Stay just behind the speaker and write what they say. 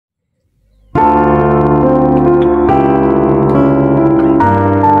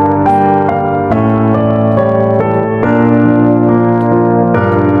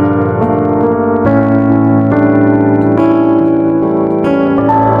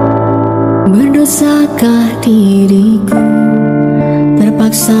Resahkah diriku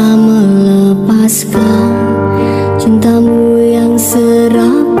terpaksa melepaskan cintamu yang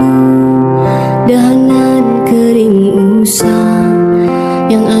serapu, dahanan kering usang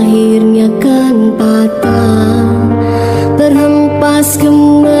yang akhirnya kan patah, terhempas ke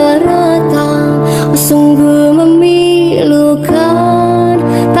merata. Sungguh memilukan,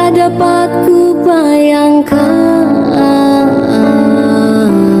 tak dapat ku bayangkan.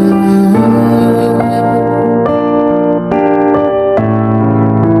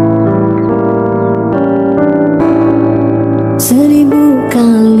 Seribu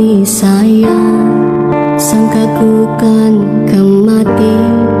kali sayang, sangka ku kan kemati.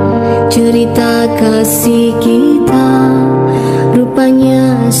 Cerita kasih kita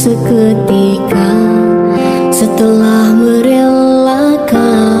rupanya seketika, setelah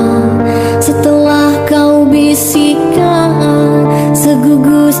merelakan, setelah kau bisikan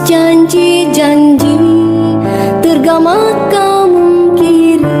segugus janji-janji, tergama kau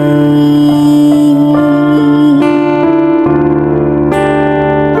mungkiri.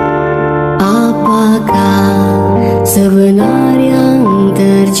 Sebenar yang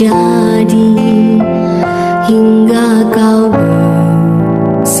terjadi hingga kau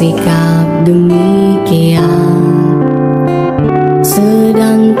bersikap demikian,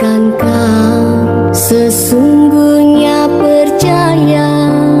 sedangkan kau sesungguhnya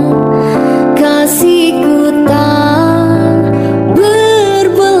percaya kasihku tak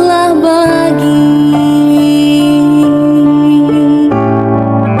berbelah bagi.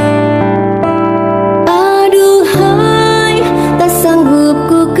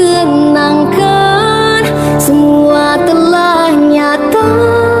 Semua telah nyata,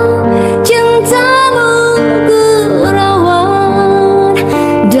 cintamu ku rawat,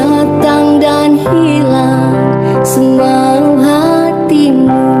 datang dan hilang semau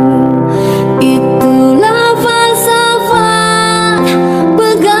hatimu. Itulah falsafat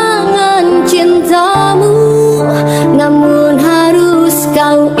pegangan cintamu. Namun harus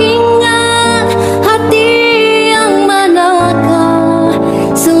kau ingat, hati yang manakah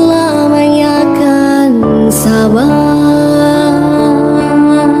selamanya kan sabar.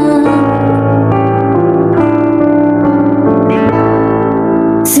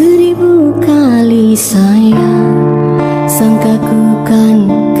 Seribu kali sayang, sangka ku kan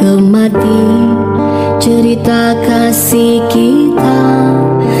kemati. Cerita kasih kita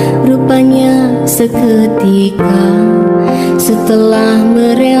rupanya seketika, setelah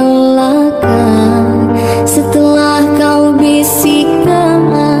merelakan, setelah kau bisikan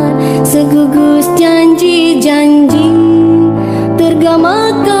segugus janji-janji,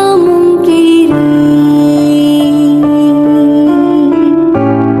 tergama kau mungkiri.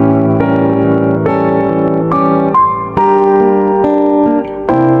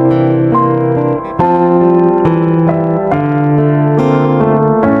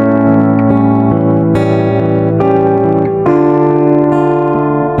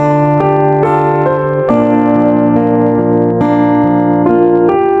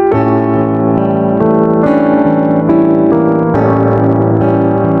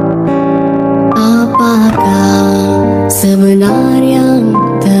 Sebenar yang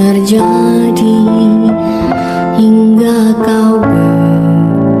terjadi hingga kau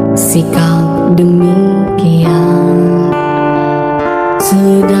bersikap demi